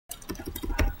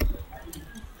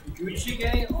Gucci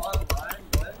Gang online?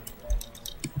 What?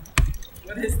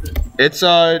 What is this? It's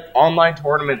a online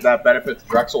tournament that benefits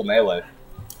Drexel Melee.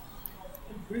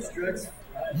 Who's Drexel?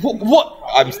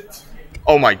 What?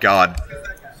 Oh my god.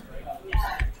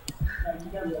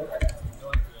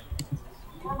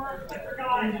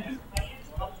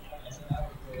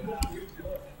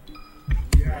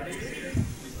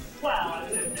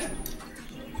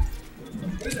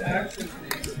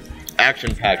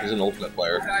 Action Pack is an ultimate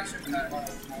player.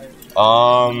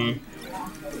 I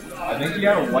think he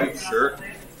had a white shirt.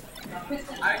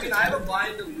 I mean, I have a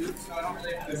blind to loot, so I don't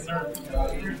really have to start.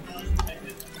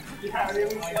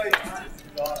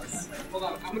 Hold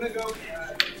on, I'm gonna go.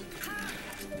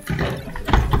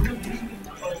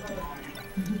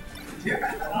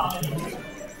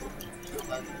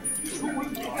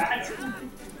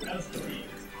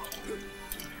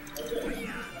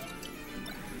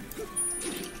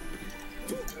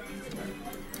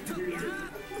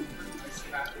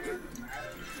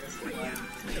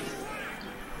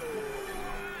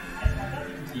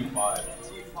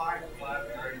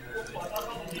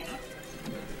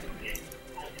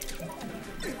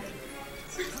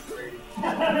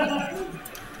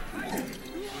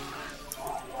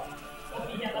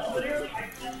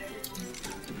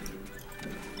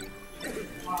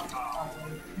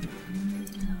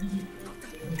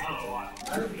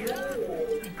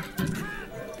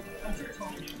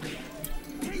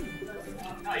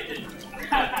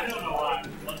 I don't know why.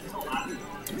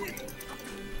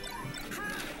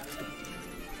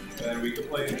 And we can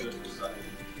play in just a second.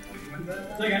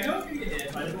 It's like, I know if you can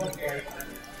hit, but I just want to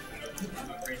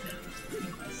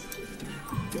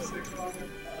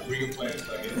We can play in a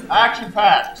second. Action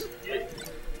Pack!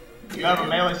 You have a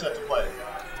melee set to play.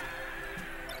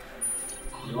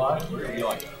 You like it? Or you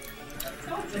like it?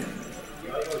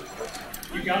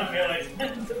 You gotta melee.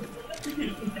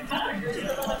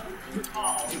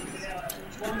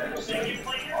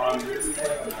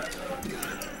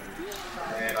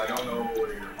 And I don't know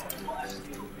where you're from.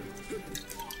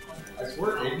 I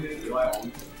swear Aiden and Eli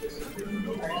always disappear for no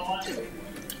reason.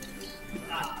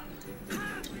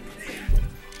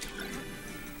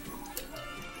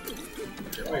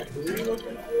 Wait, who are you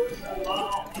looking for?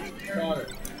 Connor.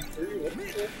 Who are you looking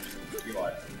for?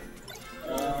 Eli.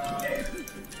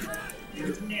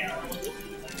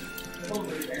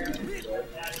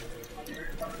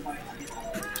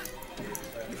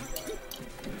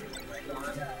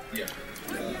 Yeah.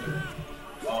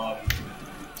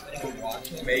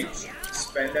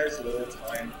 Spend as little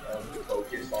time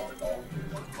focused on the dog.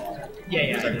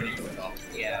 Yeah.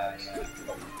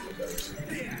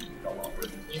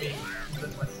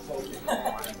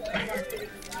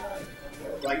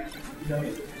 Like,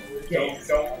 don't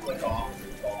click off.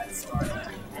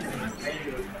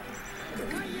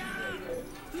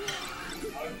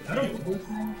 I don't know.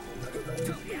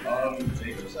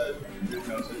 Jacob said there's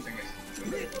no such thing as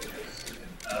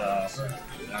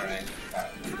Alright.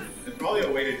 there's probably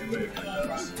a way to do it.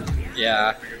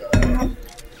 Yeah.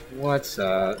 What's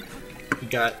up? We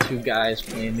got two guys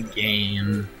playing the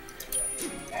game.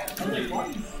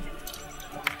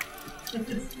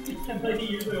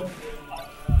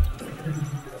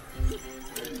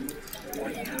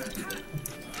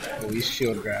 Oh, he's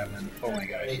shield grabbing. Oh my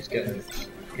gosh, he's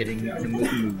hitting him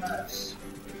with moves.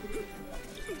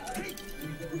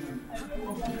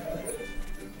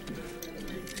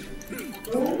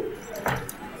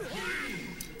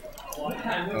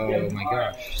 Oh my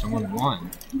gosh, someone won.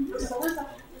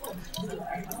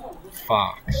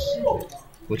 Fox.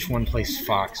 Which one plays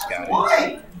Fox,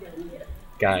 guys?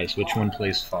 Guys, which one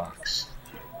plays Fox?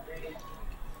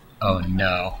 Oh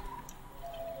no.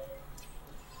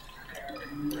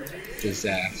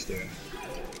 Disaster.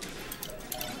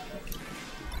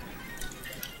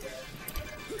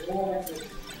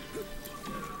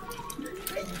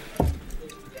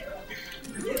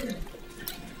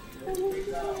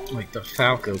 Like the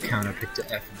Falco counterpick to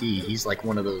FD, he's like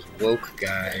one of those woke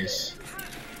guys.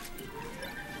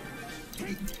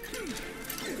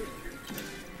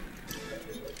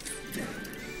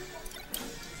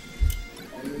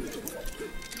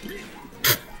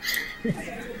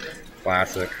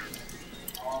 Classic.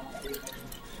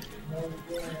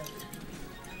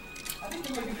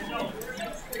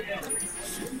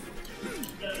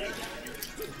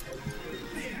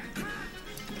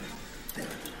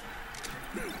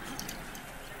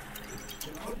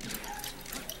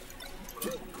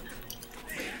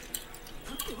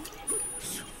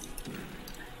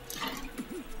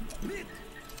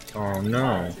 Oh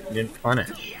no, he didn't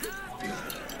punish.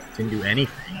 Didn't do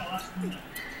anything.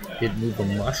 Didn't move a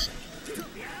muscle.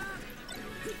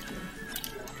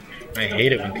 I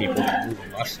hate it when people move a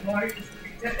muscle.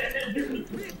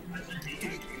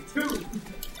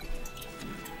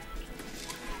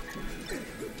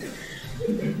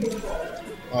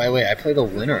 Oh, wait, I play the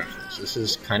winner of this. This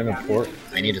is kind of important.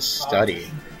 I need to study.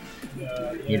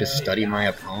 I need to study my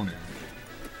opponent.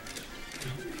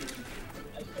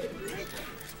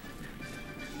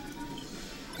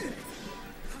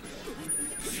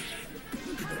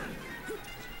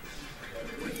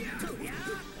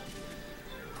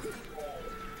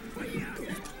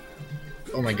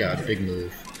 Oh my god, big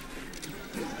move.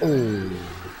 Oh,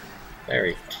 there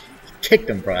he kicked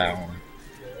him for that one.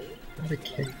 How to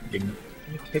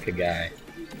kick a guy?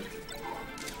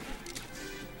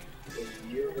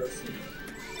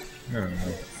 I don't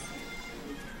know.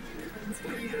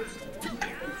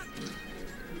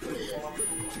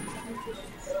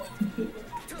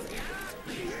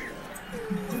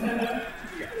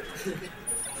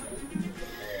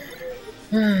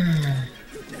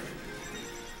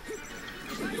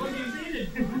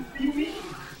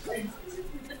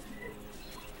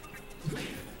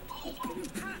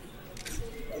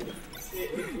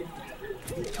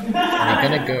 We're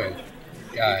gonna go,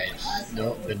 guys.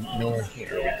 No one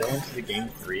here. Are we going to the game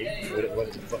 3? What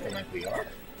is it looking like we are?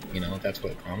 You know, that's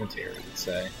what a commentator would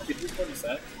say.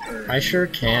 I sure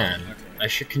can. I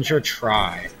can sure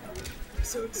try.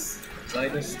 So it's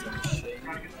Zydus and Shake.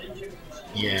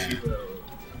 Yeah.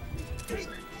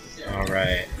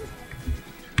 Alright.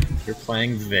 You're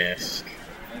playing Visk.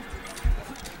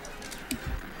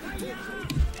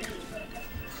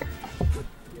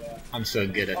 I'm so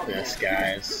good at this,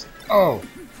 guys. Oh!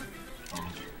 I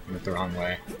went the wrong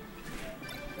way.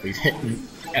 Please hit the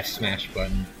F smash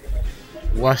button.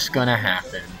 What's gonna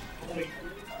happen?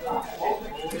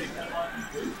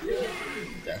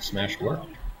 The F smash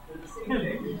worked.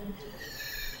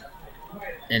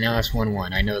 And now it's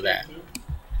 1-1, I know that.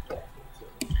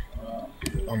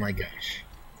 Oh my gosh.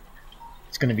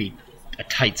 It's gonna be a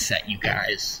tight set, you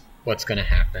guys. What's gonna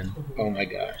happen? Oh my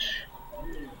gosh.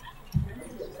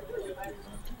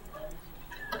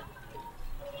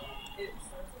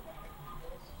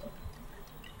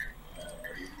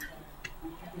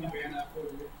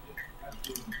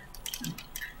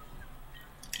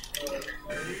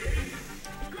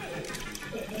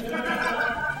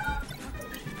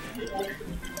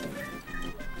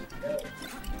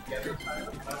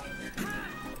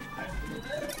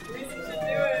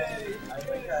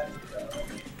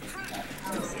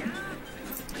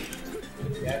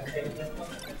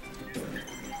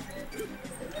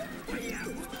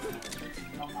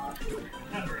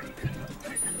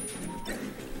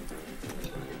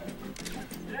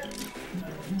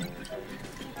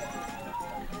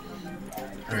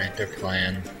 Alright, they're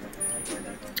playing.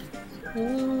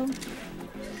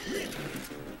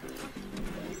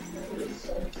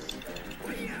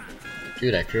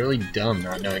 Dude, I feel really dumb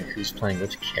not knowing who's playing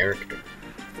which character.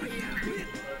 I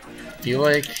feel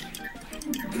like...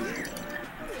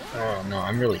 Oh no,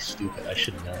 I'm really stupid. I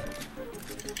should know.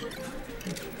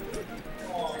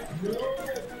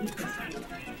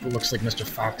 It looks like Mr.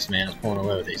 Foxman is pulling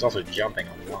away with it. He's also jumping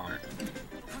a lot.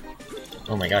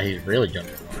 Oh my god, he's really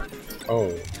jumping a lot.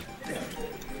 Oh.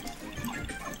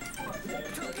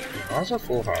 Also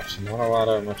full hops, not a lot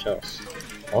of much else.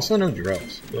 Also no drills.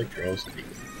 I feel like drills would be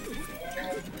good.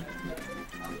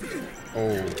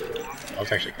 Oh, that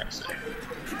was actually kind of sick.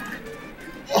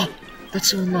 Oh, that's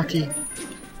so unlucky.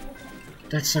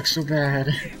 That sucks so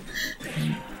bad.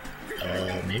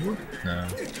 Maybe? No.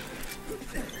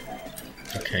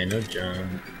 Okay, no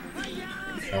jump.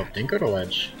 Oh, didn't go to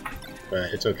ledge.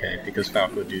 But it's okay, because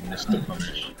Falco Dude missed the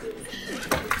punish.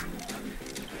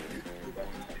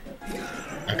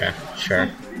 Okay, sure.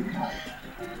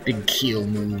 Big keel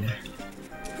move.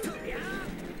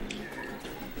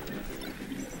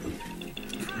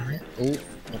 Alright, oh,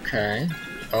 okay.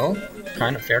 Oh,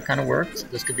 kind of fair, kind of worked.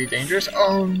 This could be dangerous.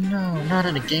 Oh no, not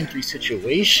in a Game 3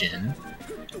 situation.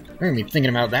 We're gonna be thinking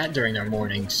about that during their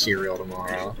morning cereal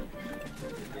tomorrow.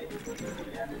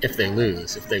 If they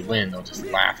lose. If they win, they'll just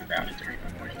laugh about it during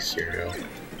their morning cereal.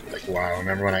 Like, wow,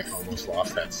 remember when I almost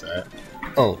lost that set?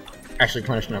 Oh, actually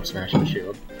punishing up smash the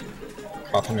shield.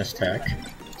 Caught the mistech.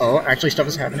 Oh, actually stuff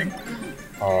is happening.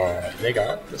 Oh, they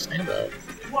got the stand up.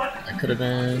 That could have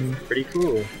been pretty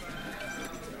cool.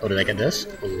 Oh, did I get this?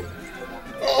 Ooh.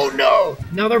 Oh no!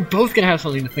 Now they're both gonna have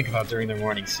something to think about during their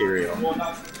morning cereal.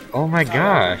 Oh my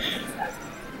gosh.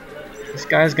 This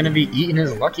guy's gonna be eating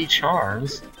his Lucky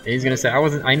Charms. And he's gonna say,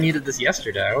 I needed this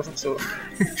yesterday. I wasn't so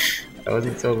I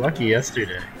wasn't so lucky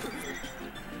yesterday.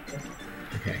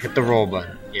 Okay, hit the roll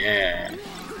button. Yeah.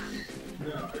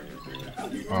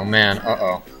 Oh man,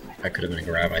 uh-oh. That could have been a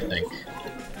grab, I think.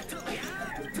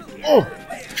 Oh!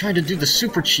 Tried to do the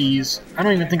super cheese. I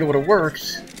don't even think it would have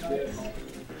worked.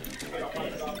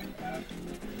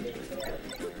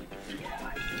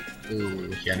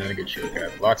 Ooh, yeah, not a good shield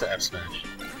grab. Lots of F smash.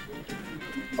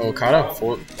 Oh, caught up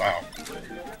full. Wow.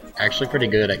 Actually pretty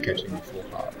good at catching the full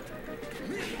pop.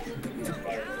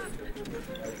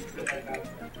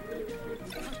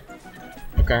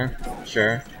 Okay,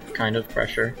 sure. Kind of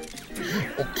pressure.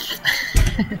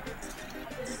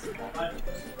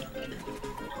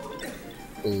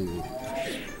 Ooh.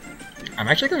 I'm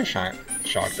actually gonna shock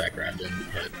that grab didn't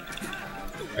hit.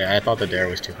 Yeah, I thought the dare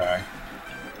was too high.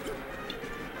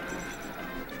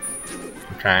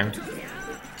 Okay.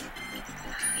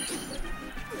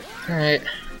 Alright,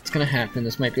 it's gonna happen.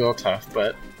 This might be a little tough,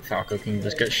 but Falco can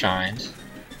just get shined.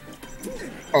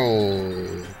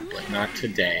 Oh, but not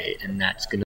today, and that's gonna